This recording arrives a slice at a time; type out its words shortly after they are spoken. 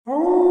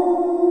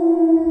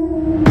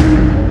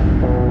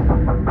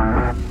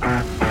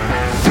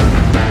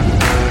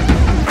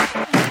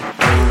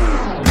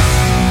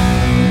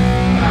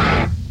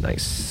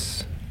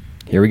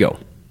Here we go.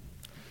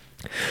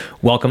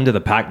 Welcome to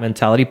the Pack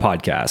Mentality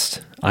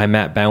Podcast. I'm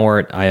Matt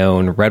Banwart. I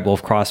own Red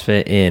Wolf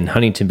CrossFit in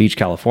Huntington Beach,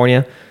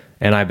 California,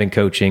 and I've been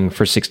coaching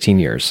for 16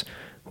 years.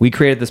 We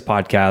created this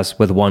podcast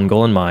with one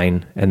goal in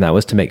mind, and that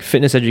was to make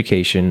fitness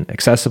education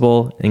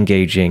accessible,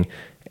 engaging,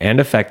 and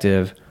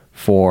effective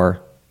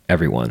for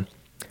everyone.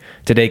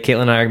 Today,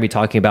 Caitlin and I are going to be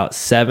talking about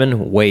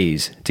 7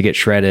 ways to get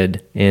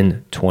shredded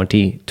in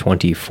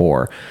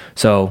 2024.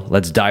 So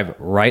let's dive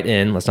right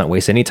in. Let's not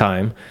waste any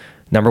time.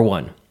 Number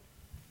 1.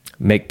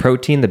 Make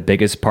protein the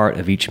biggest part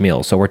of each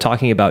meal. So we're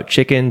talking about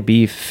chicken,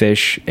 beef,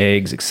 fish,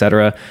 eggs,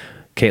 etc.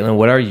 Caitlin,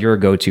 what are your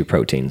go-to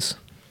proteins?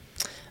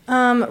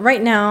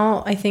 Right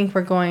now, I think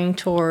we're going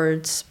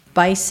towards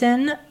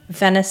bison,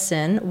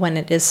 venison when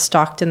it is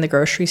stocked in the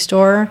grocery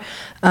store,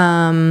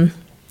 and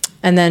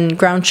then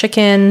ground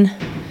chicken,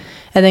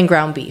 and then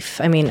ground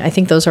beef. I mean, I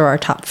think those are our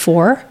top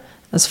 4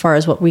 as far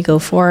as what we go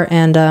for,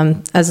 and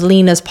as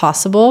lean as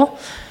possible.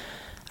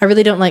 I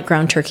really don't like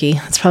ground turkey.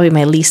 It's probably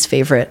my least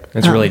favorite.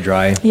 It's really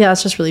dry. Yeah,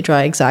 it's just really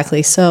dry,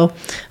 exactly. So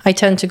I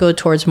tend to go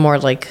towards more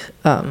like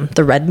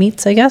the red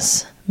meats, I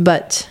guess,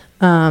 but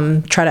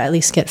try to at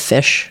least get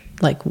fish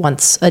like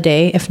once a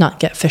day, if not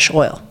get fish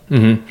oil.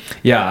 Mm-hmm.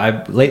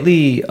 Yeah,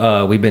 lately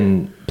we've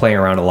been playing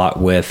around a lot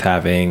with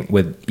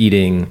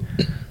eating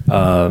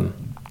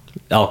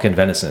elk and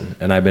venison,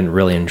 and I've been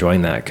really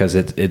enjoying that because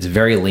it's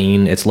very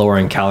lean, it's lower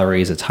in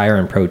calories, it's higher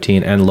in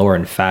protein, and lower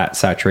in fat,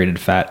 saturated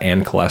fat,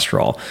 and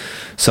cholesterol.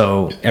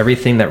 So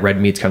everything that red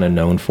meat's kind of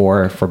known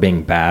for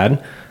being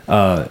bad,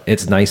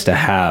 it's nice to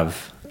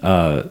have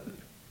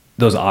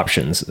those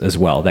options as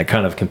well that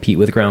kind of compete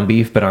with ground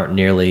beef but aren't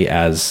nearly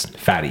as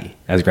fatty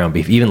as ground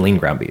beef, even lean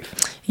ground beef.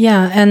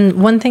 Yeah,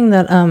 and one thing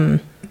that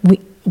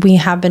we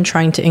have been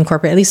trying to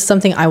incorporate, at least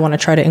something I want to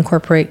try to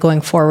incorporate going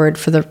forward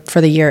for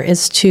the year,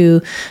 is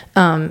to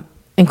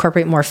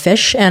incorporate more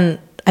fish. And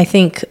I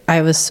think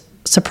I was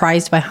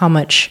surprised by how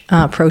much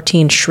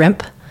protein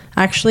shrimp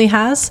actually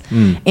has.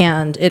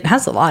 And it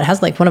has a lot. It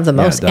has like one of the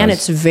most, and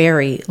it's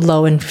very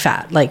low in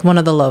fat, like one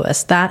of the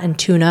lowest. That and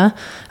tuna,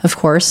 of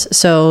course.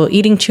 So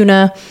eating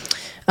tuna,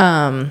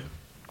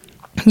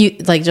 you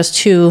like just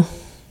two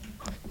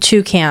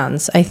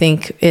cans, I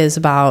think is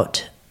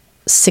about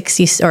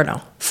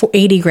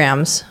 80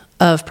 grams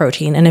of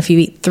protein. And if you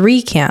eat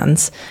 3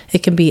 cans,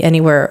 it can be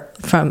anywhere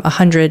from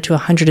 100 to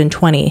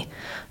 120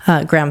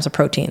 grams of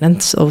protein.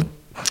 And so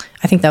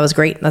I think that was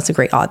great. That's a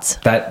great odds.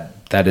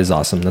 That is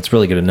awesome. That's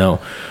really good to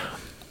know.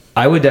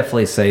 I would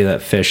definitely say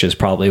that fish is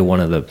probably one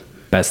of the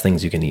best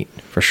things you can eat,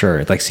 for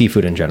sure. Like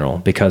seafood in general,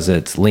 because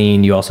it's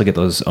lean. You also get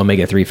those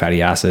omega-3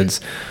 fatty acids.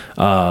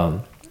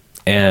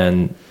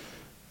 And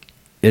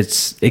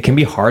it can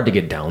be hard to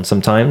get down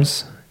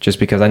sometimes, just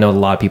because I know a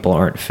lot of people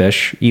aren't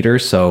fish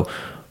eaters. So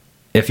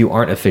if you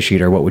aren't a fish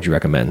eater, what would you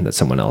recommend that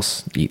someone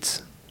else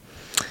eats?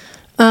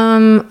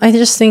 I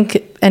just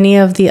think any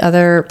of the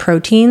other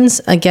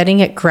proteins, getting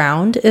it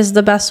ground is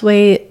the best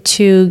way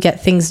to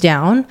get things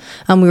down.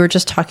 We were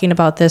just talking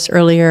about this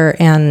earlier,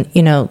 and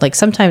like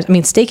sometimes, I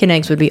mean, steak and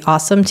eggs would be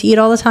awesome to eat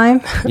all the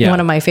time. Yeah.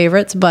 One of my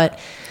favorites, but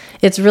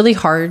it's really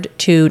hard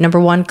to, number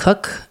 1,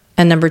 cook,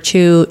 and number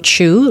 2,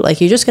 chew.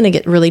 Like you're just going to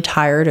get really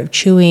tired of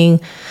chewing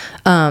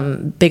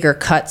bigger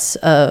cuts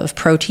of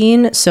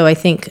protein. So I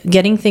think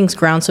getting things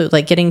ground, so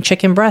like getting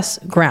chicken breasts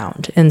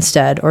ground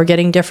instead, or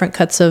getting different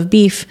cuts of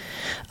beef,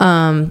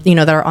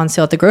 that are on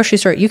sale at the grocery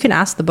store, you can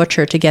ask the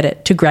butcher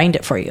to grind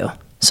it for you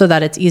so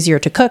that it's easier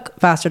to cook,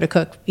 faster to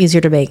cook,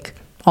 easier to bake,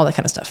 all that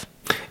kind of stuff.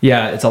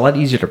 Yeah, it's a lot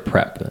easier to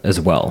prep as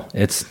well.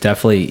 It's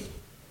definitely,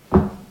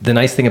 the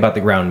nice thing about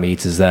the ground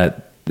meats is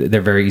that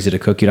they're very easy to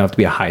cook. You don't have to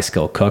be a high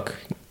skill cook.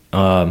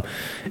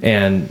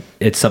 And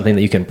it's something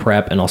that you can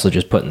prep and also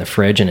just put in the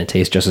fridge, and it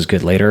tastes just as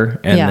good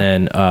later. And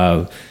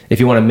then if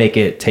you want to make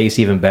it taste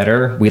even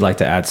better, we like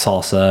to add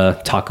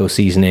salsa, taco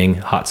seasoning,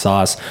 hot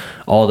sauce.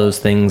 All those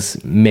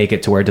things make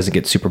it to where it doesn't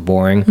get super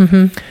boring.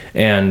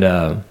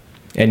 Mm-hmm.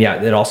 And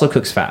yeah, it also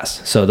cooks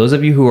fast. So those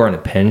of you who are in a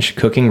pinch,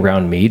 cooking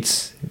ground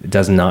meats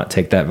does not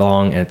take that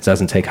long, and it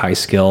doesn't take high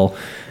skill.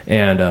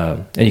 And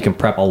you can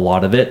prep a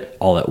lot of it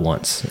all at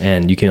once,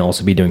 and you can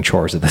also be doing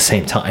chores at the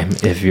same time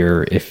if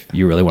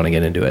you really want to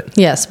get into it.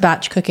 Yes,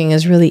 batch cooking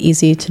is really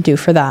easy to do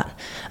for that.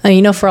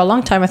 For a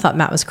long time I thought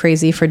Matt was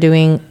crazy for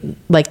doing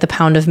like the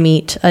pound of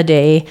meat a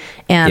day,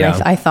 and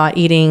I thought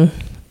eating,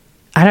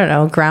 I don't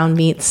know, ground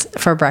meats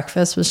for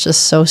breakfast was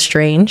just so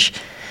strange.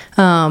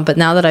 But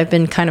now that I've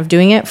been kind of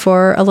doing it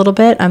for a little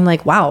bit, I'm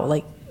like, wow,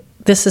 like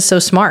this is so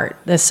smart.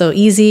 It's so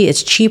easy.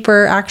 It's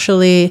cheaper,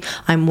 actually.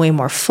 I'm way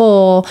more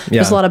full. Yeah.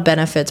 There's a lot of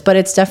benefits, but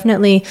it's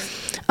definitely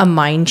a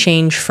mind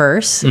change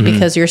first,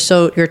 because your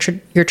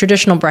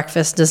traditional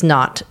breakfast does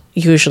not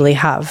usually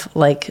have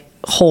like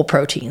whole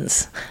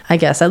proteins. I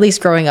guess, at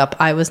least growing up,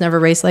 I was never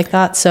raised like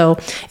that. So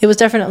it was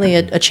definitely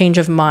a change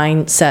of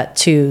mindset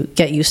to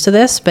get used to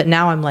this. But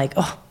now I'm like,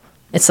 oh,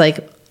 it's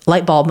like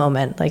light bulb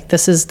moment. Like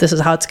this is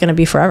how it's going to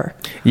be forever.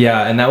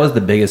 Yeah, and that was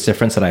the biggest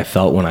difference that I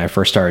felt when I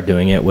first started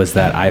doing it, was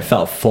that I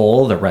felt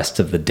full the rest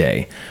of the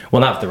day.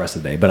 Well, not the rest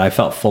of the day, but I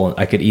felt full.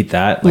 I could eat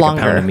that, like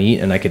Longer. a pound of meat,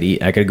 and I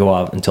could go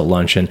out until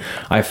lunch. And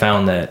I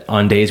found that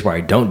on days where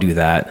I don't do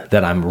that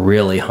I'm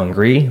really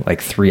hungry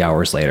like 3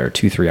 hours later,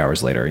 2-3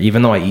 hours later.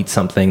 Even though I eat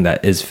something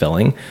that is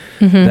filling,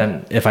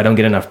 then if I don't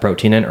get enough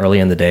protein in early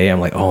in the day, I'm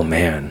like, oh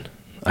man,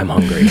 I'm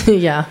hungry.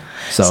 Yeah.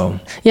 So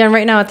Yeah, and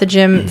right now at the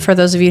gym, for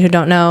those of you who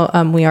don't know,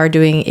 we are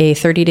doing a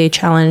 30-day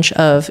challenge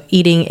of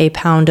eating a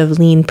pound of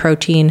lean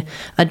protein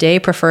a day,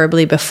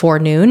 preferably before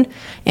noon.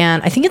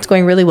 And I think it's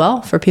going really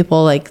well for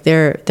people. Like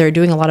they're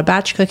doing a lot of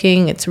batch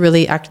cooking. It's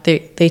really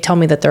they tell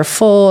me that they're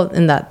full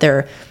and that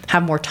they're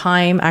have more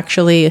time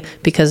actually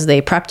because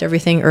they prepped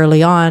everything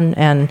early on.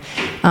 And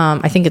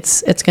I think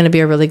it's going to be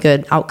a really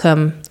good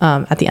outcome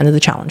at the end of the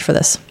challenge for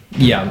this.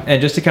 yeah,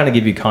 and just to kind of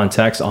give you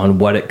context on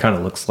what it kind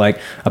of looks like,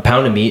 a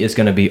pound of meat is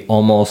going to be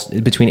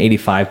almost between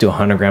 85 to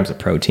 100 grams of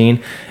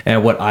protein.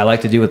 And what I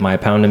like to do with my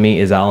pound of meat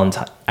is I'll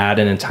add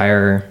an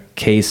entire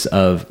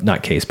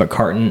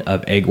carton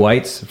of egg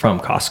whites from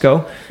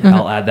Costco.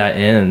 I'll add that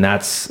in, and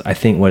that's, I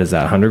think, what is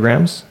that, 100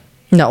 grams?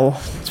 No.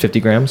 It's 50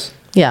 grams?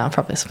 Yeah,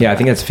 probably. Yeah, I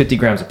think it's 50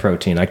 grams of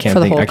protein. I can't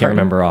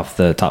remember off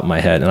the top of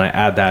my head. And I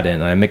add that in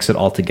and I mix it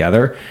all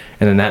together.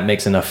 And then that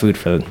makes enough food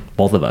for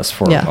both of us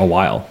for a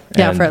while.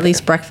 Yeah, for at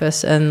least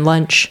breakfast and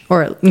lunch,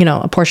 or,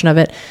 a portion of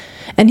it.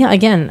 And yeah,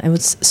 again, it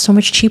was so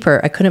much cheaper.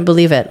 I couldn't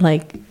believe it.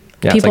 Like,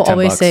 people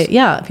always say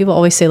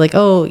like,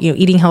 oh,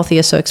 eating healthy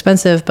is so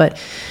expensive. But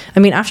I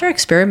mean, after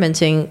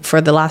experimenting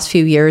for the last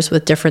few years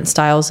with different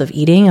styles of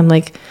eating, I'm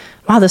like,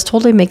 wow, this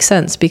totally makes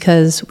sense,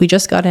 because we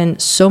just got in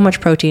so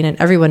much protein, and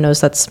everyone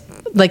knows that's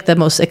like the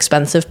most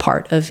expensive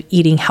part of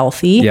eating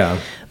healthy. Yeah.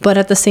 But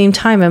at the same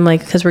time, I'm like,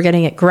 because we're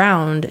getting it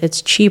ground,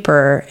 it's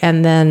cheaper,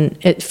 and then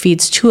it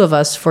feeds two of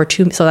us for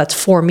so that's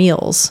 4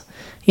 meals,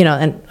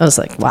 and I was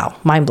like, wow,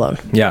 mind blown.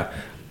 Yeah.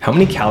 How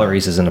many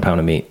calories is in a pound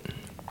of meat?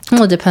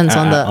 Well, it depends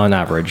on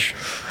average.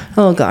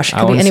 Oh gosh,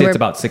 I want to say it's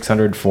about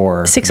 600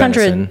 for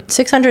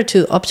 600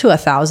 to up to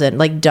 1,000.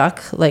 Like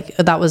duck, like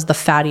that was the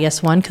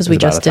fattiest one, because we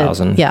just did.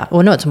 1,000? Yeah.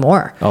 Well, no, it's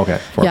more. Okay,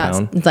 for a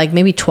pound. It's like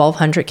maybe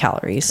 1,200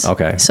 calories.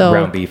 Okay. So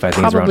ground beef, I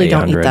think, is around 800. Probably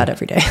don't eat that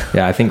every day.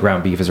 Yeah, I think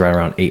ground beef is right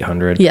around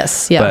 800.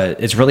 Yes. Yeah. But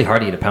it's really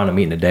hard to eat a pound of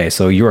meat in a day,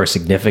 so you are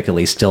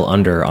significantly still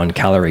under on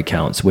calorie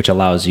counts, which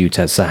allows you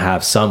to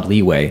have some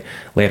leeway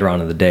later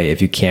on in the day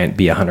if you can't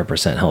be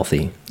 100%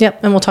 healthy.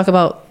 Yep. And we'll talk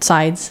about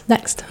sides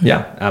next.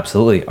 Yeah,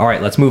 absolutely. All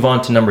right, let's move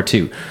on to number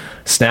 2.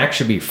 Snacks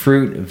should be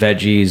fruit,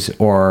 veggies,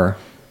 or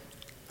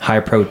high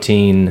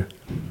protein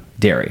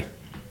dairy.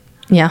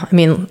 Yeah, I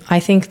mean, I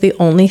think the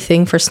only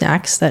thing for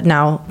snacks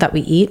that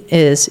we eat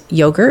is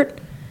yogurt,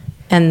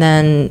 and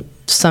then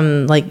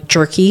some like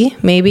jerky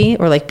maybe,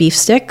 or like beef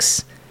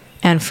sticks,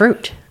 and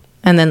fruit.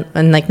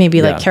 And like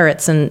maybe like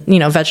carrots and,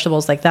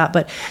 vegetables like that.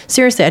 But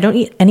seriously, I don't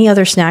eat any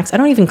other snacks. I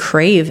don't even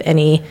crave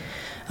any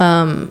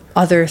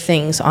other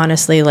things,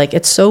 honestly. Like,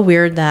 it's so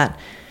weird that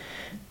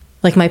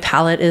like my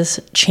palate is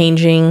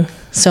changing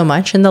so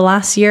much in the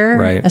last year,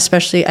 right?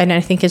 Especially, and I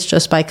think it's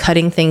just by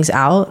cutting things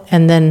out.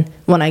 And then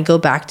when I go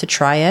back to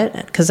try it,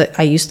 because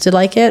I used to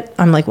like it,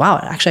 I'm like, wow,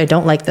 actually, I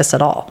don't like this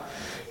at all.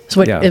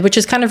 So which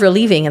is kind of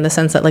relieving in the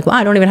sense that like, wow,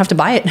 I don't even have to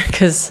buy it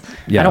because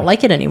I don't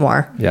like it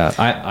anymore. Yeah,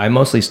 I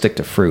mostly stick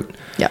to fruit.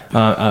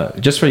 Yeah.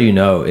 Just so you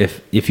know,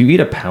 if you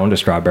eat a pound of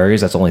strawberries,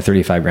 that's only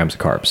 35 grams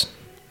of carbs.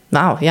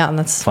 Wow, yeah, and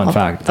that's fun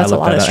fact. That's a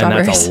lot of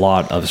strawberries. And that's a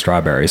lot of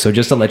strawberries. So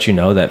just to let you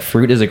know that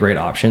fruit is a great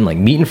option. Like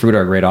meat and fruit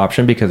are a great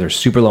option because they're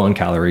super low in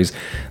calories.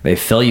 They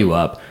fill you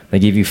up. They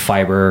give you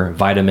fiber,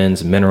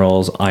 vitamins,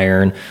 minerals,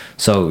 iron.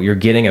 So you're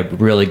getting a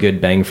really good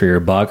bang for your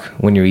buck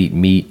when you eat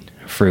meat,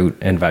 fruit,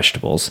 and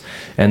vegetables.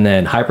 And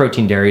then high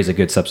protein dairy is a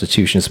good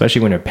substitution,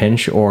 especially when you're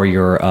pinch or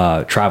you're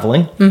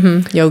traveling.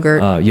 Mm-hmm.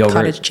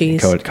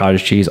 Yogurt,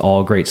 cottage cheese,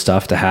 all great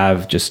stuff to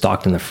have just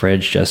stocked in the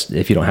fridge, just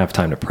if you don't have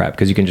time to prep,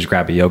 because you can just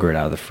grab a yogurt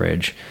out of the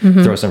fridge,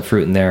 throw some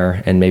fruit in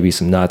there and maybe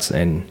some nuts,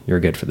 and you're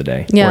good for the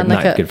day. Yeah, or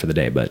not good for the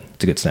day, but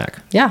it's a good snack.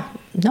 Yeah.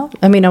 No,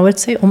 I mean, I would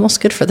say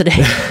almost good for the day.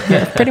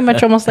 Yeah, pretty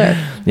much almost there.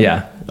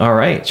 Yeah. All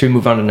right. Should we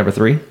move on to number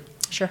 3?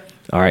 Sure.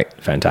 All right.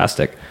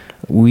 Fantastic.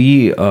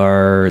 We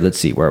are, let's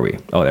see, where are we?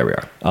 Oh, there we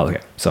are. Oh,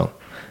 okay. So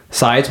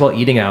sides while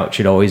eating out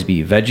should always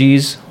be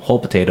veggies, whole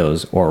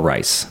potatoes, or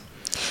rice.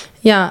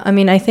 Yeah. I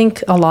mean, I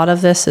think a lot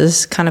of this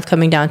is kind of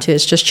coming down to,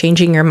 it's just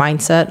changing your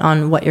mindset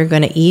on what you're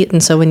going to eat.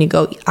 And so when you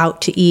go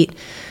out to eat,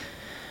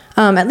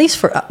 at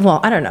least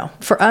I don't know.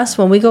 For us,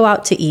 when we go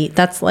out to eat,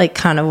 that's like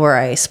kind of where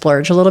I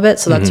splurge a little bit.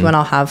 So that's when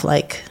I'll have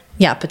like,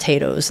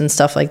 potatoes and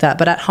stuff like that.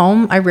 But at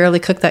home, I rarely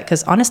cook that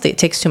because honestly, it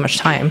takes too much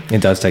time. It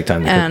does take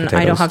time to cook potatoes.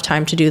 And I don't have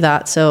time to do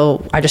that.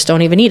 So I just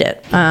don't even eat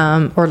it.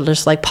 Or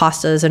just like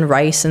pastas and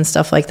rice and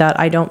stuff like that.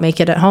 I don't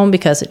make it at home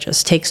because it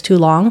just takes too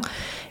long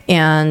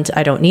and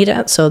I don't need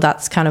it. So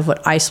that's kind of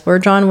what I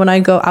splurge on when I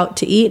go out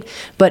to eat.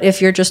 But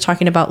if you're just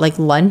talking about like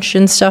lunch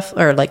and stuff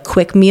or like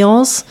quick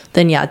meals,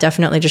 then yeah,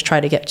 definitely just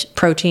try to get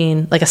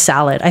protein, like a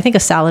salad. I think a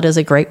salad is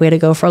a great way to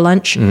go for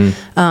lunch.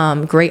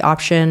 Great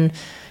option.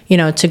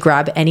 to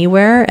grab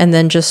anywhere, and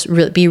then just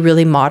be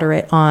really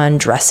moderate on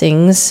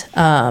dressings,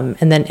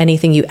 and then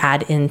anything you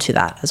add into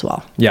that as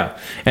well. Yeah.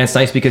 And it's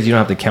nice because you don't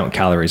have to count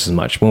calories as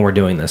much when we're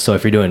doing this. So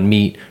if you're doing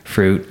meat,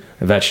 fruit,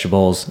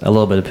 vegetables, a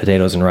little bit of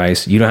potatoes and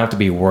rice, you don't have to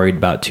be worried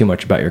about too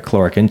much about your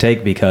caloric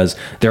intake because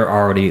they're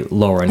already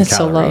lower in It's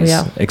so calories,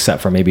 low, yeah.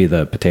 except for maybe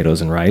the potatoes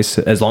and rice.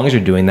 As long as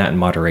you're doing that in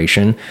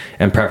moderation,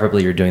 and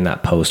preferably you're doing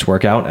that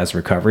post-workout as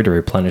recovery to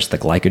replenish the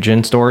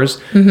glycogen stores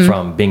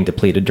from being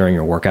depleted during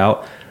your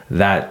workout,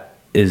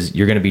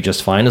 you're going to be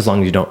just fine as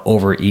long as you don't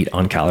overeat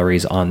on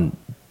calories on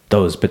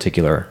those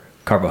particular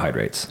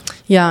carbohydrates.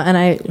 Yeah, and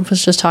I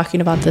was just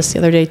talking about this the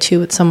other day too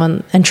with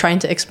someone and trying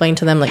to explain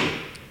to them, like,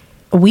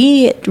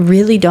 we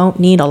really don't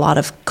need a lot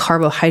of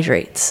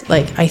carbohydrates.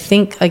 Like, I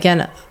think,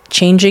 again,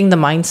 changing the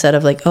mindset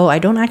of like, oh, I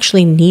don't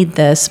actually need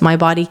this. My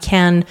body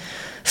can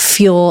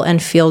fuel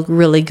and feel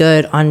really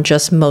good on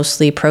just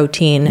mostly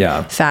protein,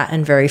 fat,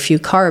 and very few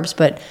carbs.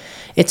 But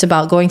it's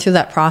about going through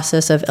that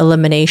process of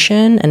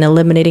elimination and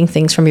eliminating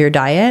things from your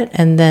diet,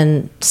 and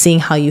then seeing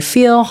how you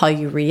feel, how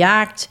you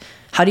react.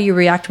 How do you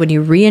react when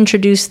you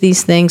reintroduce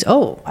these things?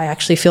 Oh, I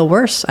actually feel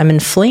worse. I'm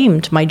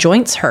inflamed. My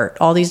joints hurt.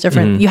 All these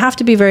different, you have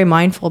to be very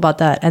mindful about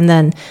that, and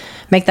then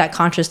make that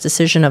conscious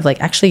decision of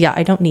like, actually,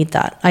 I don't need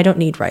that. I don't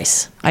need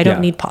rice. I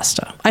don't need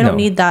pasta. I don't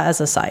need that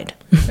as a side.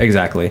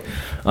 Exactly.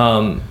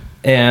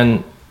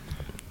 And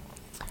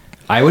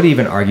I would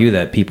even argue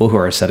that people who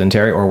are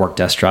sedentary or work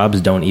desk jobs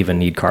don't even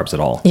need carbs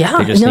at all. Yeah,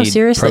 they just need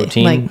seriously.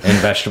 protein and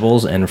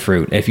vegetables and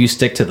fruit. If you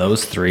stick to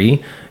those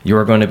three,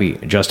 you're going to be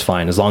just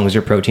fine as long as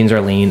your proteins are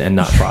lean and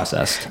not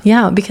processed.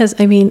 Yeah, because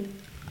I mean,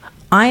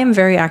 I am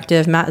very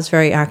active. Matt is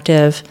very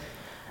active.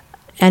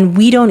 And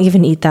we don't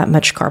even eat that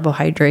much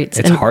carbohydrates.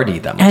 It's hard to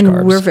eat that much carbs.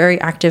 And we're very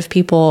active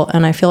people.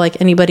 And I feel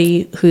like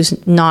anybody who's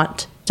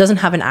doesn't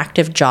have an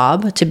active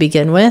job to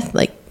begin with,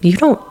 like, you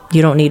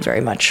don't need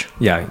very much.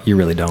 Yeah, you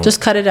really don't.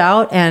 Just cut it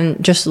out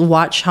and just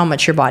watch how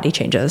much your body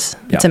changes.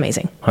 It's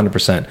amazing.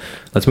 100%.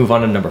 Let's move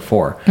on to number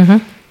 4.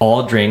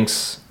 All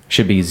drinks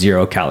should be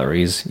 0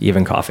 calories,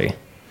 even coffee.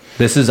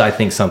 This is, I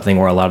think, something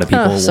where a lot of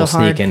people will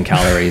sneak in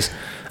calories.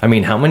 I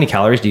mean, how many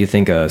calories do you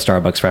think a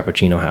Starbucks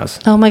Frappuccino has?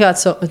 Oh my God,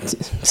 so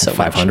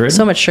 500?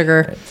 So much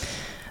sugar.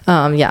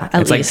 At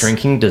it's least. Like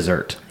drinking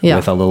dessert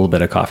with a little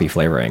bit of coffee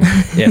flavoring,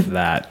 if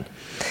that.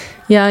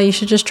 Yeah, you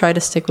should just try to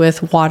stick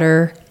with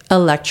water,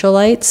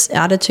 electrolytes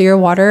added to your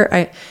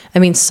water. I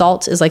mean,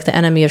 salt is like the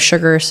enemy of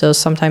sugar. So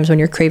sometimes when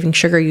you're craving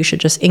sugar, you should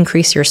just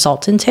increase your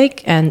salt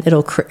intake, and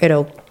it'll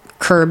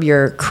curb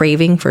your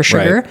craving for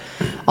sugar.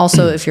 Right.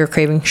 Also, if you're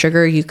craving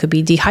sugar, you could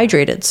be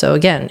dehydrated. So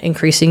again,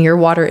 increasing your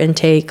water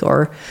intake.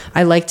 Or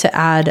I like to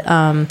add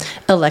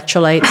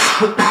electrolytes.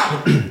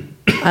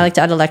 I like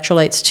to add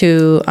electrolytes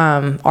to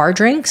our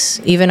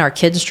drinks, even our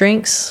kids'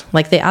 drinks.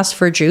 Like, they ask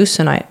for juice,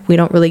 and we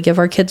don't really give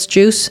our kids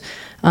juice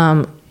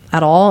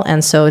at all.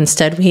 And so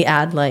instead we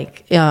add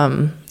like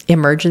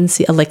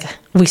emergency, like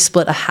we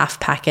split a half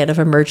packet of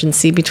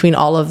emergency between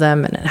all of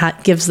them, and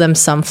it gives them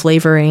some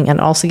flavoring and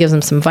also gives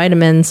them some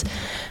vitamins.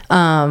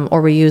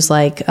 Or we use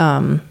like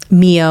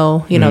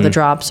Mio, the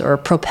drops, or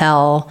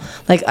Propel,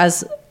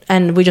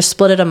 and we just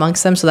split it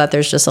amongst them so that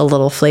there's just a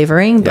little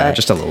flavoring. Yeah, but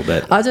just a little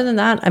bit. Other than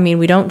that, I mean,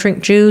 we don't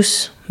drink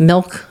juice.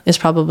 Milk is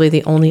probably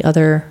the only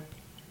other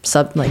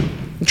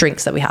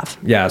drinks that we have.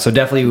 Yeah, so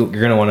definitely you're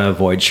going to want to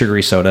avoid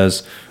sugary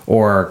sodas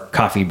or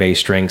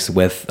coffee-based drinks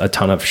with a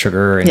ton of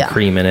sugar and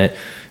cream in it,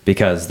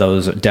 because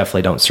those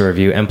definitely don't serve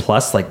you. And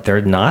plus, like,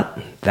 they're not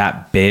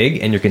that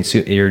big, and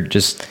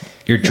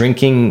you're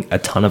drinking a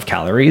ton of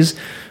calories,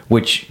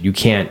 which you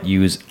can't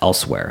use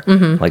elsewhere.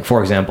 Like,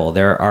 for example,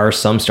 there are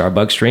some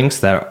Starbucks drinks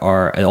that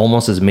are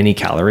almost as many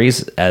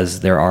calories as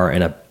there are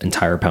in an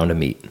entire pound of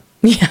meat.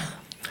 Yeah.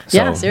 So,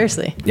 yeah,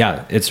 seriously.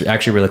 Yeah, it's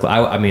actually really close.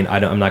 I mean,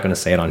 I'm not going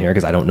to say it on here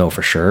because I don't know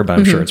for sure, but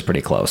I'm sure it's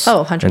pretty close.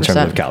 Oh, 100%. In terms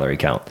of calorie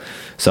count.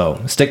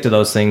 So stick to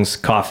those things: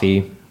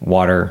 coffee,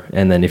 water,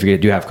 and then if you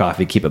do have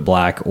coffee, keep it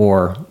black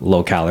or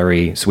low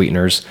calorie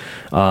sweeteners.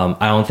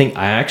 I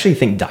actually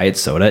think diet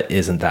soda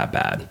isn't that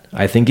bad.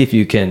 I think if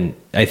you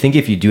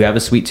do have a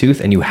sweet tooth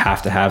and you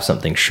have to have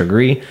something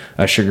sugary,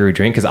 a sugary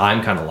drink, because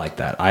I'm kind of like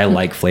that. I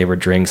like flavored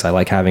drinks. I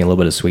like having a little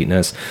bit of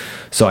sweetness.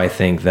 So I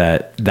think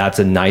that that's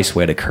a nice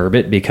way to curb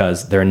it,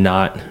 because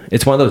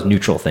it's one of those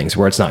neutral things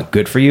where it's not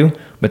good for you,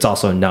 but it's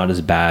also not as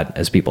bad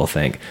as people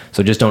think.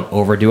 So just don't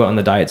overdo it on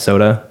the diet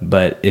soda.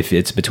 But if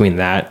it's between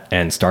that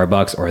and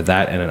Starbucks, or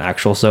that and an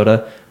actual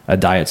soda, a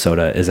diet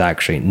soda is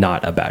actually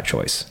not a bad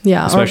choice.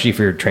 Yeah. Especially if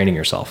you're training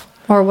yourself.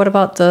 Or what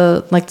about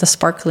the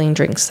sparkling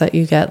drinks that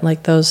you get,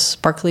 like those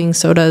sparkling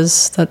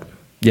sodas that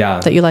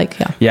you like?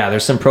 Yeah,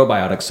 there's some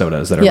probiotic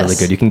sodas that are really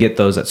good. You can get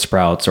those at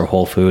Sprouts or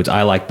Whole Foods.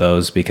 I like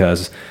those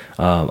because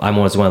I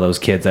was one of those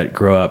kids that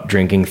grew up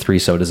drinking 3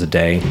 sodas a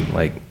day.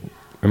 Like,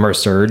 remember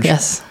Surge?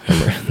 Yes.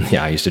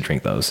 Yeah, I used to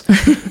drink those.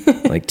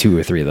 Like 2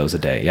 or 3 of those a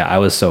day. Yeah, I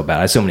was so bad.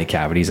 I had so many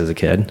cavities as a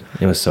kid.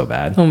 It was so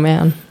bad. Oh,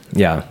 man.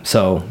 Yeah,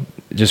 so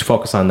just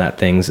focus on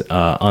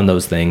on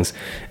those things,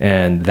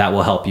 and that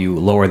will help you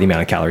lower the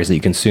amount of calories that you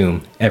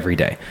consume every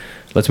day.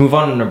 Let's move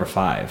on to number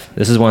 5.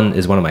 This is one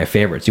of my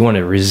favorites. You want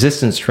to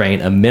resistance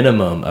train a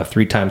minimum of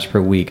 3 times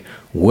per week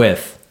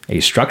with a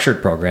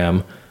structured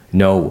program.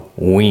 No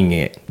winging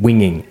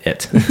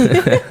it.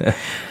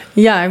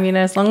 Yeah, I mean,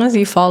 as long as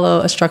you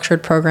follow a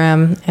structured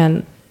program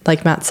and,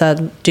 like Matt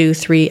said, do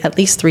at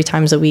least 3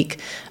 times a week.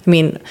 I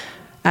mean,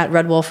 at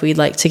Red Wolf, we'd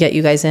like to get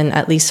you guys in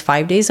at least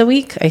 5 days a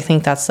week. I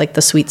think that's like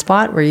the sweet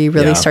spot where you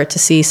really start to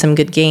see some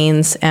good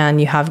gains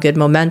and you have good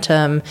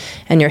momentum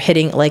and you're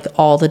hitting like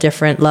all the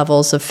different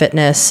levels of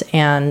fitness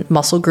and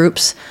muscle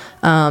groups.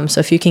 So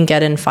if you can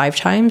get in 5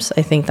 times,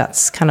 I think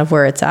that's kind of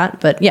where it's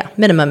at. But yeah,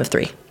 minimum of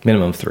 3.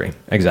 Minimum of 3,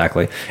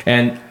 exactly.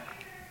 And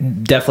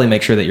definitely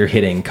make sure that you're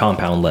hitting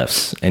compound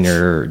lifts and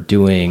you're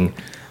doing,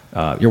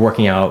 you're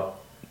working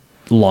out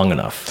long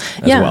enough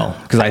as well.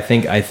 Because I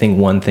think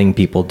one thing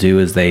people do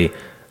is they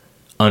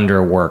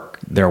underwork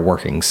their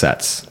working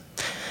sets.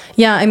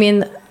 Yeah, I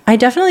mean, I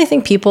definitely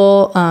think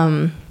people,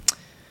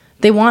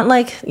 they want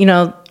like,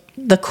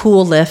 the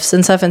cool lifts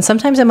and stuff. And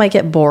sometimes it might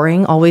get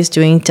boring always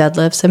doing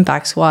deadlifts and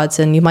back squats.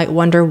 And you might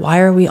wonder, why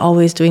are we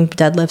always doing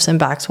deadlifts and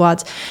back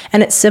squats?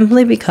 And it's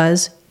simply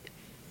because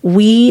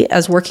we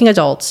as working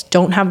adults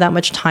don't have that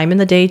much time in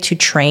the day to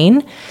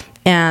train.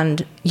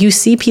 And you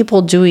see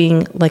people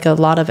doing like a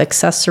lot of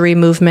accessory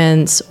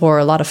movements or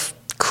a lot of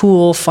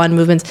cool, fun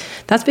movements.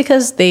 That's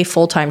because they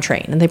full-time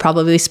train and they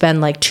probably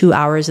spend like 2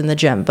 hours in the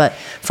gym. But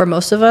for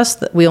most of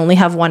us, we only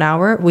have 1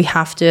 hour. We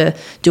have to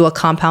do a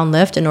compound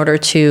lift in order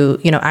to,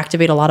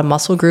 activate a lot of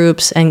muscle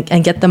groups and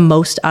get the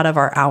most out of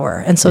our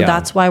hour. And so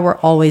that's why we're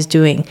always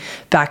doing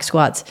back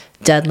squats,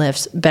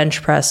 deadlifts,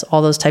 bench press,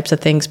 all those types of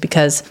things,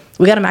 because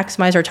we got to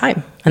maximize our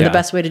time. And the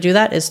best way to do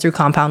that is through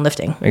compound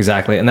lifting.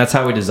 Exactly. And that's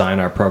how we design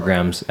our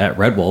programs at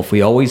Red Wolf.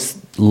 We always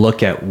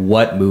look at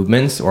what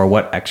movements or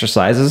what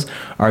exercises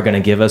are going to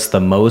give us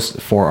the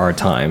most for our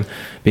time,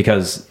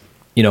 because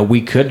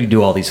we could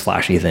do all these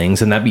flashy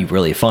things and that'd be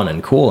really fun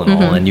and cool and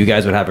all, and you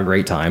guys would have a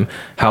great time.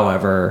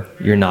 However,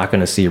 you're not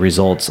going to see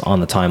results on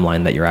the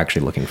timeline that you're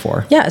actually looking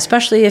for. Yeah,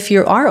 especially if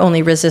you are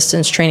only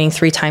resistance training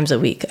 3 times a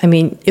week. I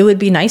mean, it would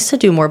be nice to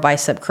do more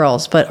bicep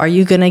curls, but are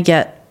you going to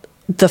get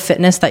the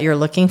fitness that you're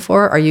looking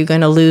for? Are you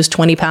going to lose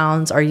 20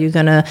 pounds? Are you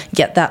going to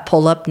get that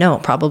pull up? No,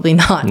 probably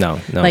not. No.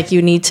 Like,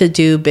 you need to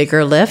do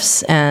bigger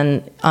lifts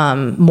and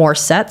more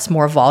sets,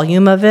 more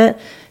volume of it,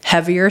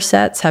 heavier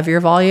sets,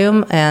 heavier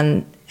volume,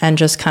 and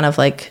just kind of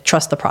like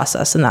trust the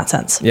process in that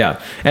sense.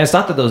 Yeah. And it's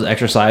not that those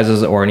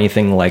exercises or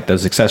anything like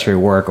those accessory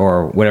work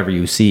or whatever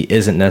you see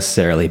isn't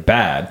necessarily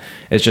bad.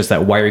 It's just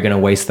that why are you going to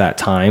waste that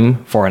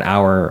time for an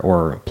hour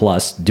or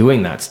plus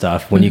doing that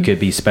stuff when you could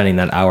be spending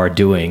that hour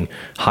doing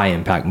high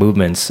impact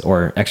movements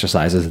or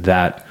exercises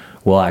that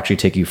will actually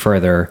take you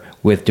further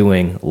with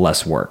doing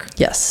less work.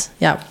 Yes.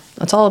 Yeah.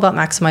 It's all about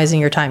maximizing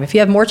your time. If you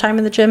have more time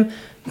in the gym,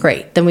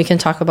 great. Then we can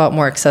talk about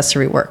more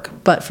accessory work.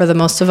 But for the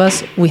most of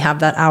us, we have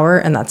that hour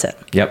and that's it.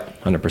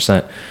 Yep,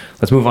 100%.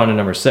 Let's move on to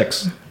number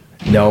 6.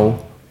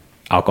 No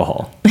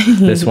alcohol.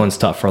 This one's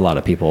tough for a lot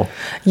of people.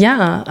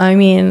 Yeah. I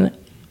mean,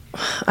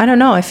 I don't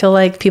know. I feel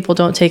like people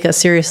don't take us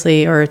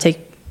seriously or take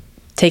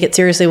it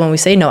seriously when we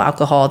say no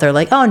alcohol. They're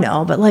like, oh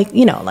no, but like,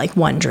 like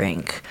 1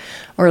 drink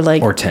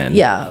or 10.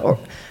 Yeah. Or,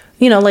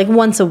 like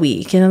once a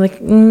week. And I'm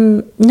like,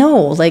 no,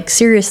 like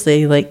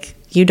seriously, like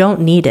you don't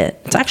need it.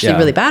 It's actually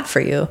really bad for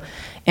you.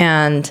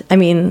 And I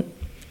mean,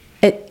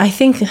 I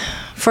think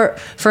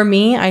for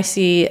me, I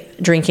see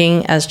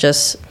drinking as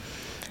just,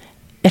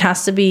 it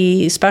has to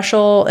be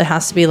special. It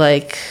has to be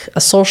like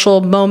a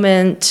social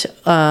moment.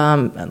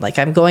 Like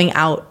I'm going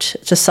out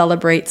to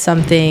celebrate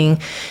something.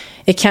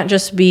 It can't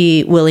just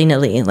be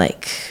willy-nilly,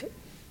 like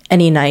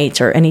any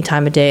night or any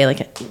time of day.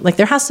 Like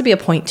there has to be a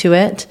point to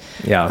it.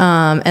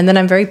 Yeah. And then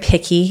I'm very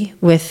picky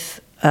with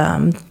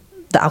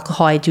the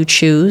alcohol I do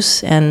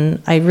choose,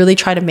 and I really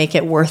try to make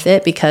it worth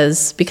it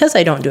because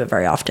I don't do it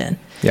very often.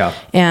 Yeah.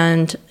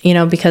 And,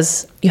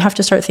 because you have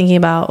to start thinking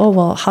about, oh,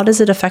 well, how does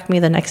it affect me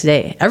the next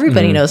day?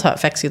 Everybody knows how it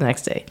affects you the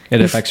next day.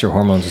 It affects your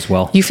hormones as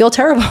well. You feel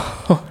terrible.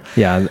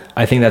 Yeah.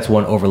 I think that's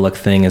one overlooked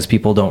thing is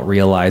people don't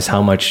realize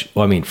how much,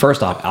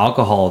 first off,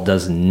 alcohol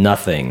does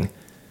nothing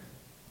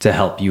to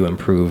help you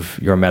improve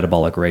your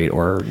metabolic rate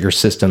or your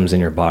systems in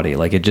your body.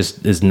 Like it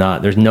just is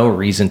not, there's no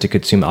reason to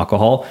consume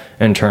alcohol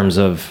in terms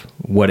of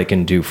what it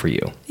can do for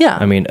you. Yeah.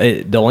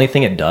 The only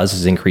thing it does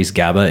is increase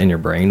GABA in your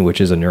brain, which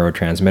is a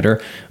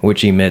neurotransmitter,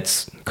 which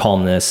emits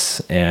calmness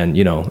and,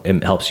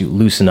 it helps you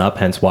loosen up,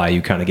 hence why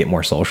you kind of get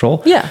more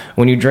social. Yeah.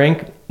 When you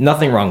drink,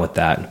 nothing wrong with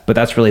that, but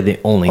that's really the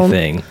only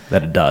thing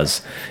that it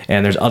does.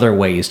 And there's other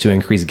ways to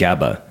increase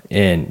GABA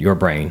in your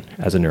brain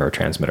as a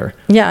neurotransmitter.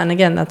 Yeah. And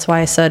again, that's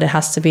why I said it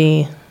has to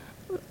be,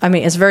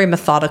 it's very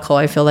methodical,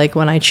 I feel like,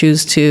 when I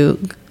choose to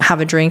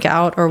have a drink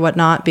out or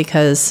whatnot,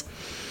 because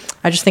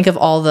I just think of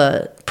all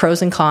the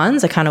pros and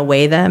cons. I kind of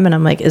weigh them and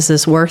I'm like, is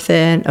this worth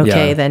it?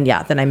 Okay, then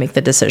I make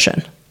the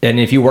decision. And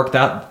if you work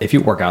out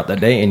that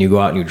day and you go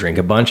out and you drink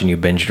a bunch and you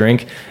binge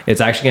drink, it's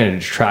actually going to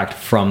detract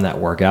from that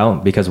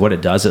workout, because what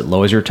it does, it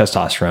lowers your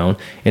testosterone,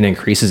 it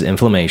increases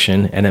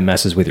inflammation, and it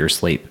messes with your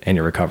sleep and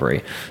your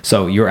recovery.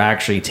 So you're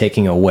actually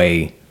taking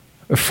away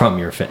from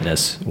your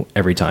fitness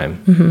every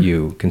time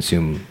you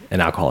consume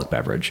an alcoholic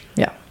beverage.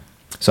 Yeah.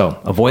 So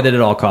avoid it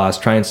at all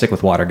costs. Try and stick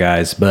with water,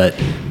 guys. But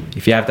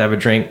if you have to have a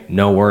drink,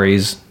 no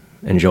worries.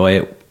 Enjoy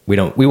it.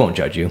 We won't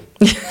judge you.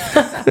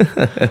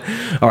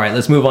 All right,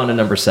 let's move on to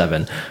number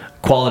 7.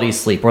 Quality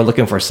sleep. We're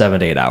looking for 7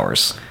 to 8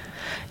 hours.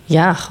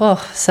 Yeah. Oh,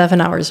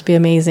 7 hours would be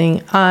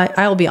amazing.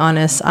 I'll be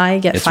honest.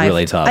 It's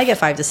really tough. I get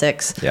 5 to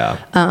 6.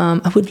 Yeah.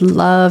 I would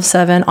love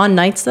 7. On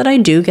nights that I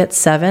do get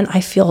 7,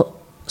 I feel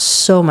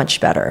so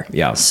much better.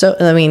 Yeah. So,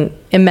 I mean,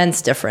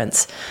 immense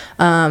difference.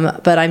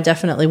 But I'm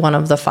definitely one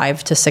of the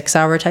 5 to 6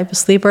 hour type of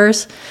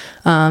sleepers.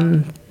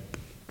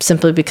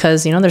 Simply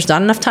because, there's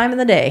not enough time in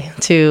the day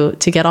to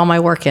get all my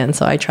work in.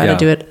 So I try to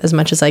do it as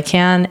much as I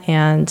can.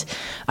 And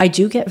I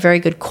do get very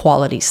good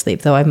quality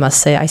sleep, though. I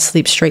must say I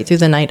sleep straight through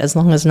the night as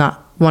long as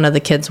not one of the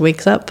kids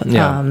wakes up.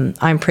 Yeah.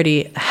 I'm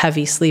pretty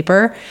heavy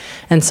sleeper.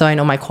 And so I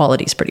know my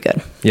quality is pretty good.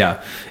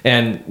 Yeah.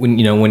 And when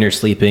you're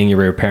sleeping, you're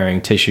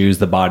repairing tissues,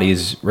 the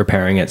body's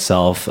repairing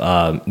itself.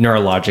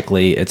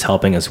 Neurologically, it's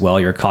helping as well,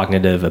 your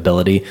cognitive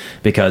ability,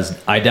 because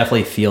I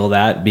definitely feel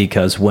that,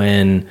 because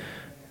when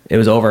it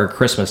was over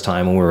Christmas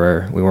time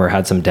when we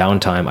had some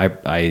downtime,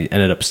 I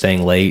ended up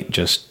staying late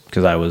just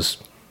because I was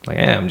like,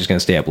 I'm just going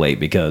to stay up late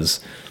because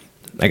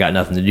I got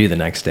nothing to do the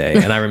next day.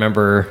 And I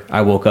remember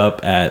I woke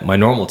up at my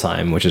normal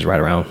time, which is right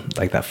around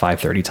like that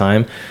 5:30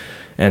 time.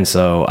 And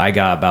so I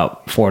got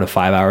about 4 to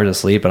 5 hours of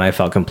sleep, and I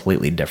felt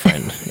completely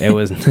different. It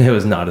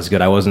was not as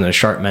good. I wasn't as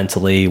sharp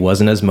mentally,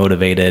 wasn't as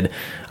motivated.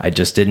 I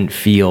just didn't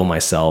feel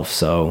myself.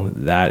 So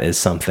that is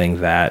something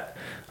that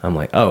I'm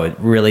like, oh, it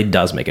really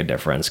does make a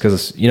difference,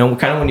 because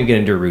kind of when you get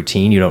into a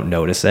routine, you don't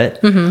notice it,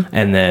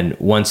 and then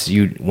once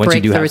you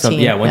do have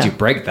something, once you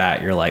break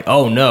that, you're like,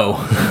 oh no,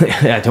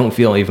 I don't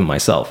feel even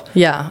myself.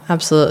 Yeah,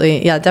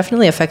 absolutely. Yeah, it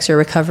definitely affects your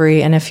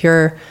recovery. And if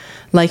you're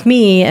like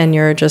me and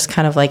you're just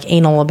kind of like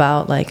anal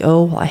about like,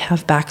 oh, well, I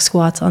have back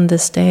squats on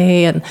this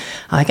day and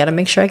I got to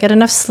make sure I get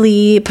enough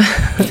sleep.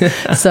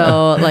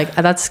 So like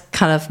that's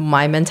kind of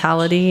my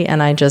mentality,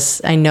 and I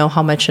know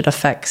how much it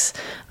affects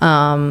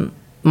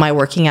my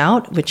working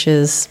out, which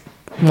is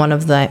one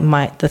of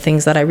the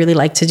things that I really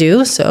like to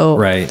do. So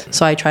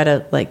So I try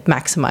to like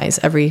maximize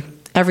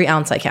every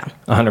ounce I can.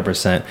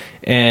 100%.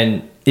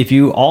 And if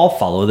you all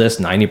follow this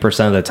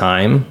 90% of the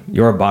time,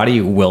 your body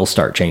will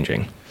start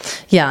changing.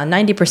 Yeah,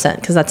 90%,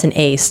 because that's an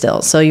A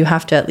still. So you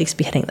have to at least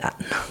be hitting that.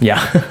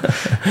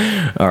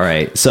 Yeah. All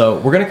right. So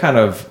we're going to kind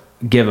of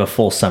give a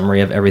full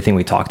summary of everything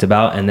we talked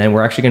about, and then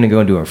we're actually going to go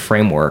into a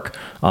framework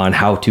on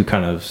how to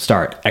kind of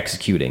start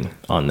executing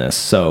on this.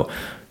 So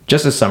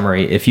just a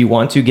summary, if you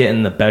want to get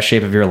in the best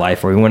shape of your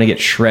life, or you want to get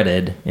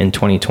shredded in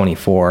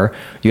 2024,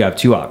 you have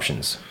 2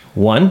 options.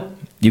 One,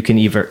 you can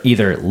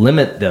either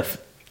limit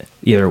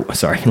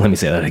let me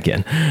say that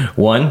again.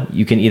 1,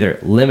 you can either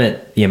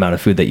limit the amount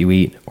of food that you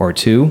eat, or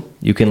 2,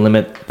 you can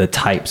limit the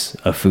types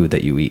of food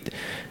that you eat.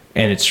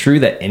 And it's true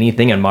that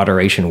anything in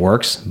moderation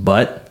works,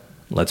 but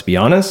let's be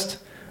honest,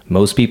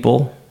 most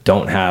people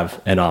don't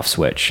have an off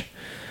switch.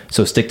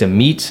 So stick to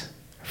meat,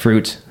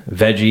 fruit,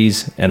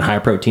 veggies, and high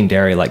protein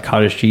dairy like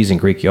cottage cheese and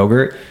Greek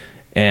yogurt.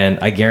 And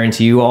I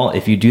guarantee you all,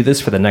 if you do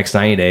this for the next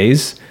 90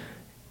 days,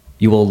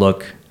 you will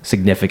look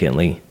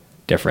significantly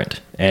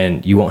different,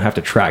 and you won't have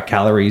to track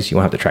calories. You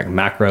won't have to track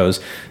macros.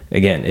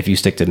 Again, if you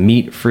stick to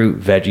meat, fruit,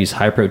 veggies,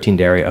 high protein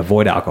dairy,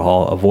 avoid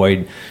alcohol,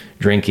 avoid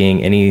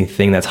drinking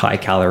anything that's high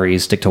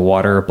calories, stick to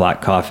water,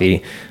 black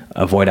coffee,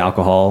 avoid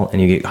alcohol,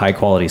 and you get high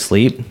quality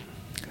sleep,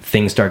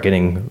 things start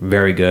getting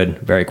very good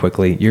very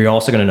quickly. You're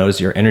also going to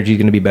notice your energy is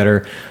going to be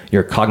better.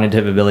 Your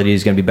cognitive ability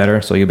is going to be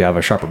better. So you'll have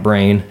a sharper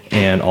brain.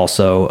 And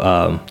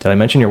also, did I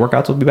mention your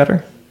workouts will be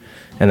better?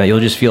 And that you'll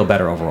just feel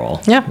better overall.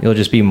 Yeah. You'll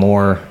just be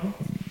more,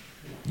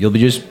 you'll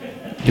just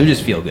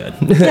feel good.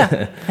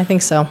 Yeah, I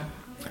think so.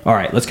 All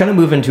right, let's kind of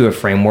move into a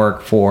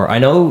framework for, I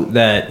know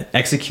that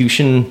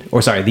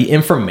the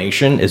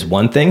information is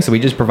one thing. So we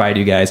just provide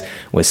you guys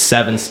with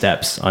 7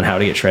 steps on how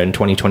to get shredded in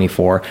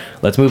 2024.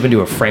 Let's move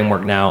into a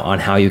framework now on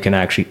how you can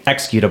actually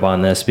execute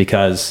upon this,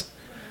 because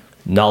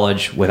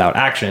knowledge without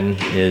action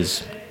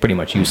is pretty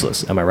much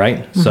useless. Am I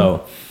right? Mm-hmm.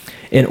 So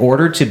in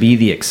order to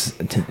be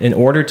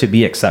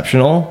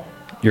exceptional,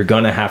 you're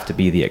going to have to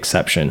be the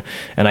exception.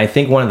 And I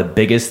think one of the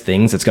biggest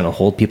things that's going to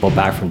hold people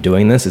back from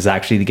doing this is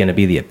actually going to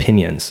be the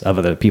opinions of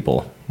other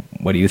people.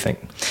 What do you think?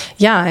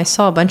 Yeah, I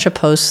saw a bunch of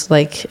posts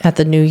like at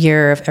the new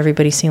year of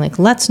everybody saying like,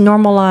 let's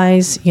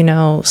normalize,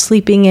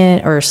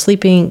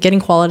 getting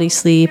quality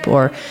sleep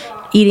or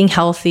eating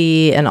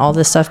healthy and all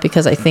this stuff,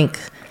 because I think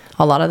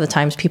a lot of the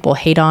times people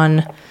hate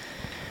on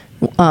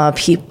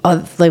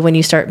like when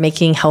you start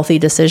making healthy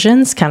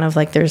decisions, kind of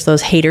like there's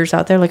those haters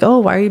out there like, oh,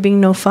 why are you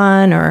being no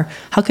fun? Or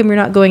how come you're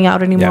not going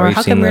out anymore? Yeah,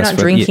 how come you're not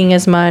drinking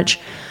as much?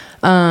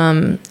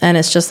 And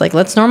it's just like,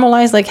 let's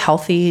normalize like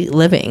healthy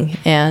living,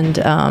 and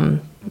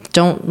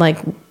don't like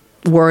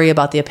worry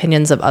about the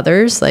opinions of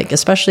others. Like,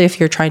 especially if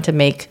you're trying to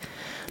make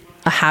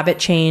a habit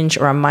change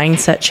or a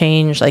mindset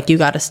change, like you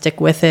got to stick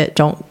with it.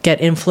 Don't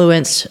get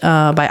influenced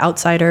by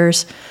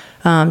outsiders.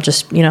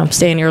 Just,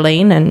 stay in your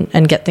lane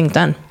and get things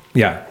done.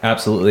 Yeah,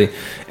 absolutely.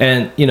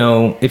 And,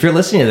 if you're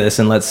listening to this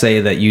and let's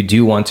say that you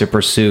do want to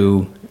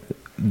pursue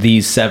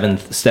these 7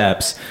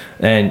 steps,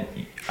 and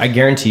I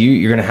guarantee you,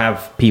 you're going to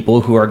have people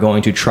who are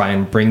going to try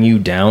and bring you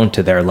down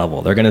to their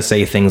level. They're going to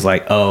say things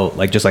like, oh,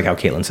 like just like how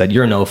Caitlin said,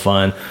 you're no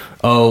fun.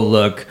 Oh,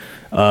 look,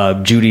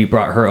 Judy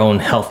brought her own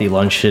healthy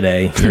lunch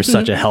today. You're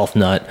such a health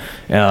nut.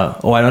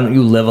 Why don't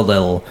you live a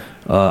little?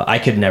 I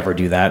could never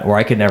do that, or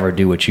I could never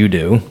do what you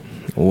do.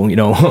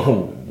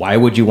 Well, why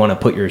would you want to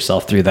put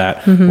yourself through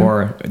that?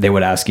 Or they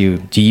would ask you,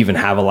 do you even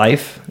have a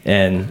life?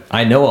 And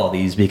I know all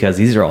these because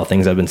these are all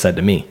things that have been said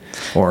to me,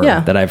 or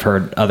that I've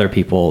heard other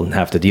people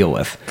have to deal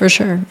with. For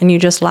sure. And you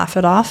just laugh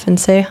it off and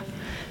say,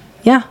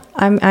 yeah,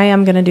 I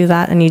am going to do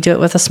that. And you do it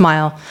with a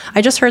smile.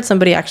 I just heard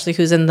somebody actually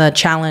who's in the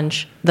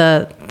challenge,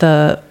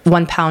 the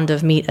 1 pound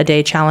of meat a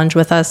day challenge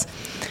with us,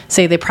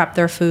 say they prepped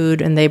their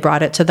food and they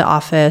brought it to the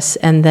office,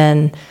 and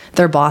then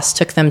their boss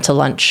took them to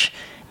lunch.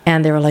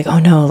 And they were like, oh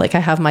no, like I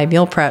have my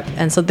meal prep.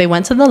 And so they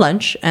went to the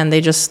lunch and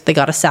they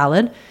got a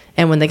salad.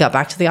 And when they got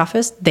back to the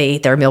office, they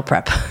ate their meal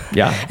prep.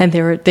 Yeah. And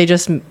they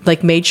just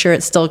like made sure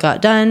it still got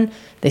done.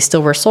 They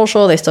still were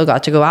social. They still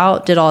got to go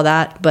out, did all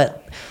that.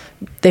 But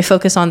they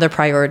focus on their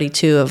priority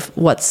too of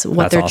what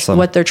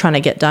they're trying to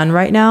get done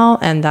right now.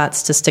 And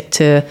that's to stick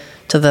to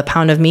the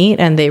pound of meat.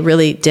 And they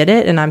really did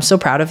it. And I'm so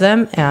proud of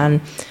them. And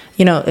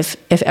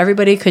if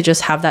everybody could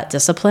just have that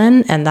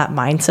discipline and that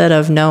mindset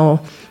of,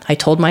 no, I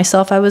told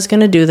myself I was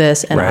going to do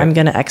this and I'm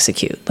going to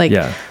execute.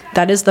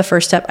 That is the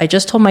first step. I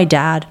just told my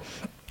dad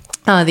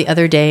the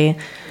other day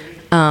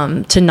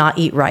to not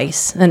eat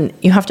rice. And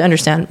you have to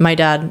understand, my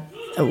dad,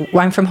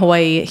 I'm from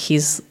Hawaii.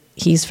 He's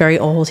very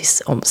old.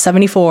 He's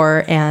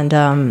 74,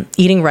 and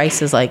eating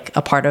rice is like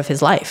a part of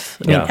his life.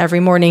 I mean,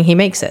 every morning he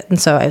makes it.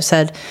 And so I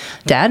said,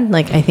 Dad,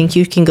 like, I think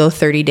you can go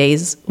 30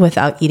 days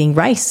without eating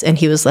rice. And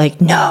he was like,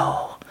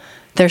 no,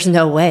 there's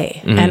no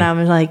way. And I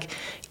was like,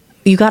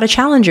 you got to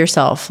challenge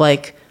yourself.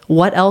 Like,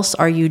 what else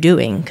are you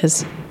doing?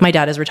 Because my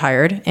dad is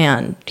retired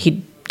and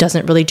he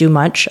doesn't really do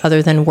much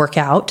other than work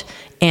out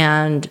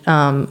and,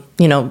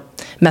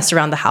 mess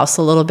around the house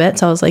a little bit.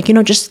 So I was like,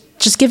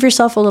 just give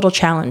yourself a little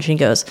challenge. And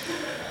he goes,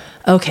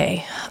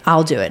 okay,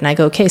 I'll do it. And I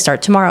go, okay,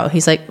 start tomorrow.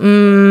 He's like,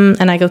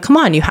 and I go, come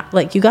on, you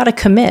got to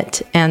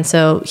commit. And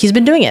so he's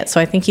been doing it. So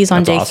I think he's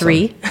on day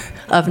 3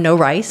 of no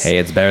rice. Hey,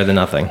 it's better than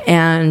nothing.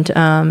 And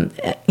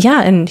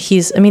and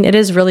it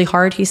is really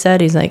hard. He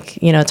said, he's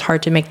like, it's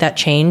hard to make that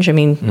change. I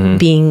mean,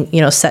 being,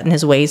 set in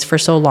his ways for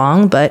so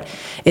long, but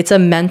it's a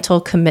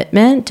mental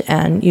commitment,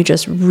 and you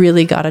just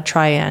really got to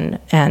try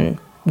and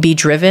be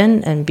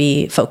driven and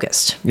be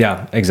focused.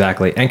 Yeah,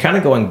 exactly. And kind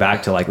of going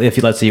back to, like,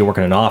 if let's say you work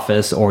in an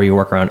office or you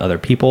work around other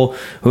people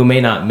who may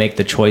not make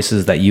the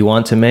choices that you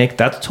want to make,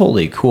 that's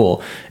totally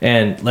cool.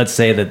 And let's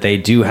say that they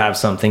do have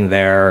something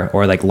there,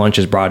 or like lunch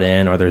is brought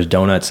in, or there's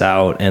donuts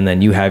out, and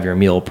then you have your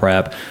meal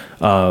prep.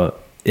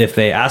 If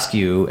they ask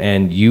you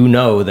and you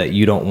know that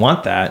you don't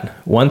want that,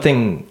 one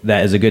thing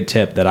that is a good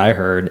tip that I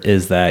heard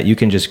is that you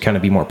can just kind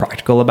of be more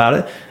practical about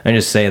it and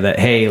just say that,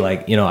 hey,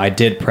 like, I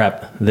did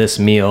prep this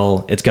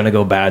meal. It's going to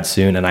go bad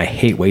soon, and I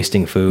hate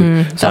wasting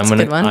food. So I'm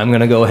going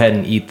to go ahead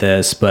and eat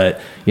this,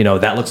 but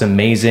that looks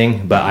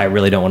amazing, but I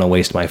really don't want to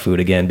waste my food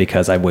again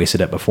because I've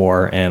wasted it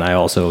before. And I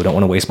also don't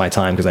want to waste my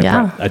time because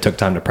I took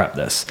time to prep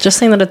this. Just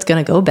saying that it's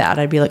going to go bad,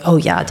 I'd be like, oh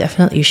yeah,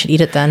 definitely you should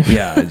eat it then.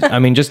 Yeah. I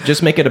mean,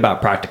 just make it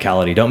about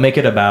practicality. Don't make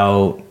it about,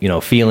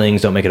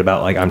 feelings. Don't make it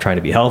about like, I'm trying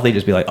to be healthy.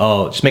 Just be like,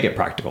 oh, just make it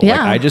practical. Yeah.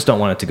 Like, I just don't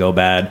want it to go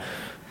bad.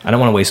 I don't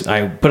want to waste,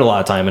 I put a lot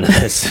of time into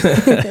this.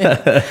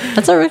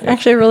 That's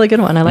actually a really good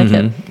one. I like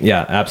it.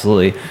 Yeah,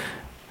 absolutely.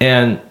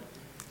 And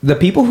the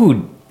people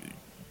who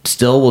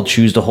still will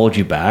choose to hold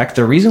you back,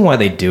 the reason why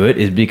they do it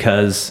is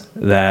because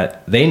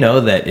that they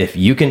know that if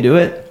you can do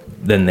it,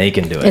 then they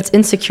can do it. It's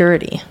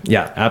insecurity.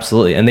 Yeah,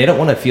 absolutely. And they don't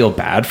want to feel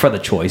bad for the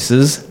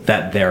choices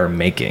that they're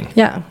making.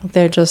 Yeah,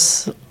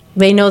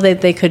 they know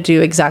that they could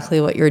do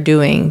exactly what you're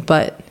doing,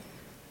 but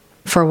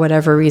for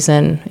whatever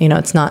reason,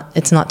 it's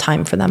not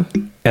time for them.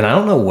 And I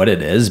don't know what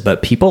it is,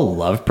 but people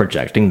love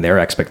projecting their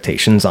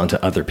expectations onto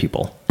other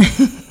people.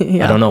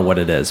 Yeah. I don't know what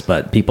it is,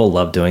 but people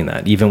love doing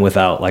that, even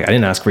without, like, I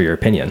didn't ask for your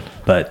opinion,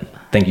 but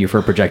thank you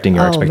for projecting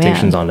your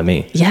expectations onto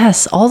me.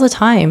 Yes, all the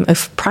time. A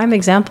prime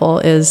example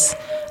is,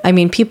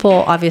 people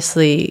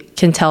obviously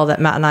can tell that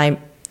Matt and I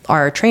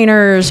are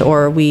trainers,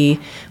 or we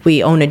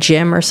own a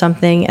gym or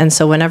something. And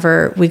so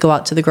whenever we go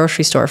out to the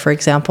grocery store, for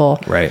example,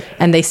 right,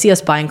 and they see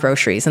us buying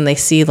groceries and they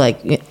see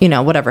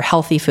whatever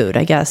healthy food,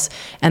 I guess.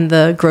 And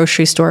the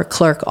grocery store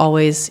clerk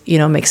always,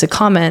 makes a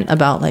comment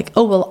about like,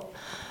 oh, well,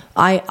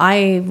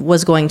 I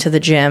was going to the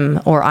gym,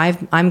 or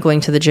I'm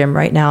going to the gym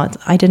right now.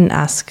 I didn't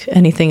ask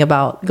anything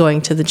about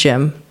going to the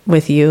gym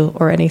with you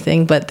or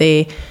anything, but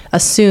they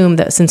assume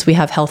that since we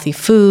have healthy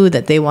food,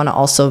 that they want to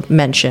also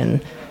mention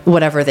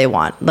whatever they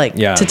want,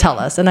 to tell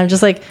us. And I'm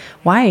just like,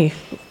 why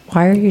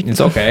are you? It's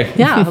okay.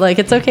 Yeah. Like,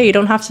 it's okay. You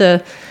don't have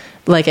to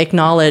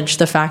acknowledge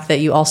the fact that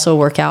you also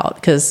work out.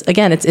 Because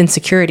again, it's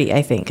insecurity.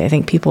 I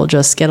think people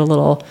just get a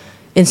little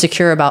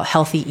insecure about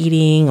healthy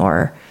eating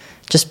or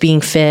just being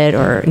fit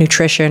or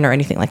nutrition or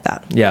anything like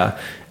that. Yeah.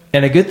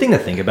 And a good thing to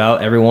think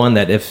about, everyone,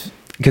 that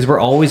because we're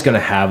always going to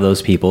have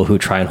those people who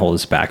try and hold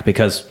us back,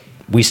 because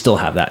we still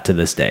have that to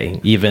this day,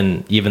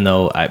 even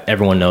though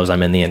everyone knows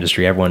I'm in the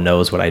industry, everyone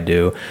knows what I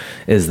do,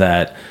 is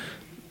that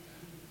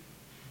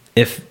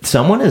if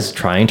someone is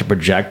trying to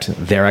project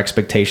their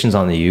expectations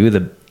onto you,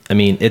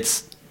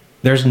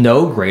 there's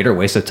no greater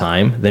waste of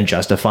time than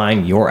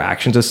justifying your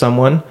actions to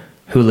someone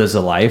who lives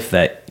a life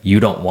that you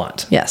don't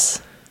want.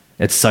 Yes.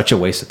 It's such a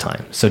waste of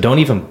time. So don't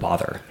even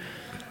bother,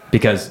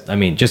 because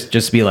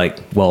just be like,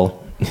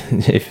 well,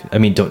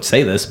 don't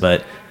say this,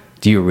 but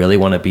do you really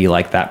want to be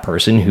like that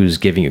person who's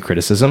giving you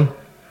criticism?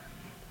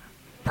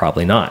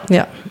 Probably not.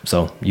 Yeah.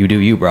 So you do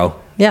you, bro.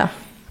 Yeah.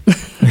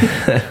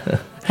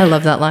 I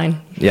love that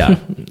line. Yeah,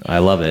 I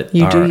love it.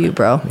 You do you,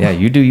 bro. Yeah,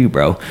 you do you,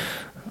 bro.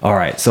 All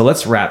right, so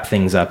let's wrap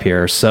things up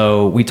here.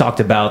 So we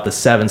talked about the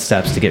 7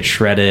 steps to get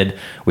shredded.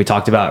 We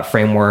talked about a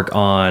framework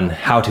on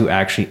how to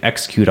actually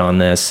execute on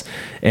this.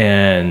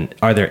 And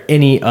are there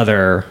any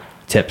other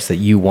tips that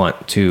you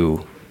want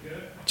to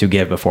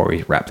give before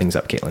we wrap things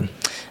up, Caitlin?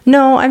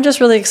 No, I'm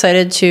just really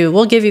excited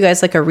we'll give you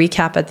guys like a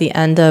recap at the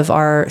end of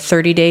our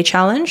 30-day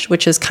challenge,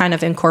 which is kind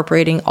of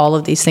incorporating all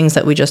of these things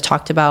that we just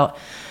talked about.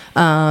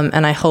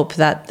 And I hope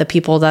that the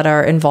people that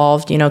are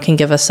involved, can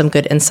give us some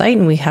good insight,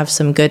 and we have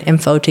some good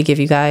info to give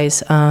you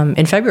guys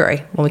in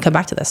February when we come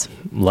back to this.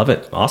 Love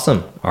it.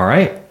 Awesome. All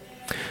right.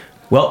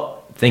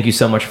 Well, thank you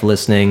so much for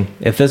listening.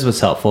 If this was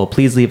helpful,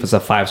 please leave us a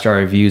 5-star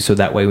review so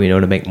that way we know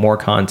to make more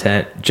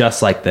content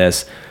just like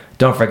this.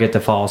 Don't forget to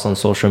follow us on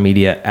social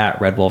media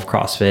at Red Wolf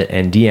CrossFit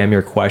and DM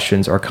your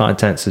questions or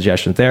content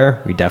suggestions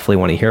there. We definitely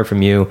want to hear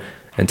from you.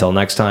 Until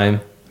next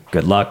time,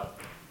 good luck.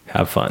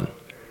 Have fun.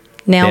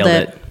 Nailed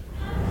it.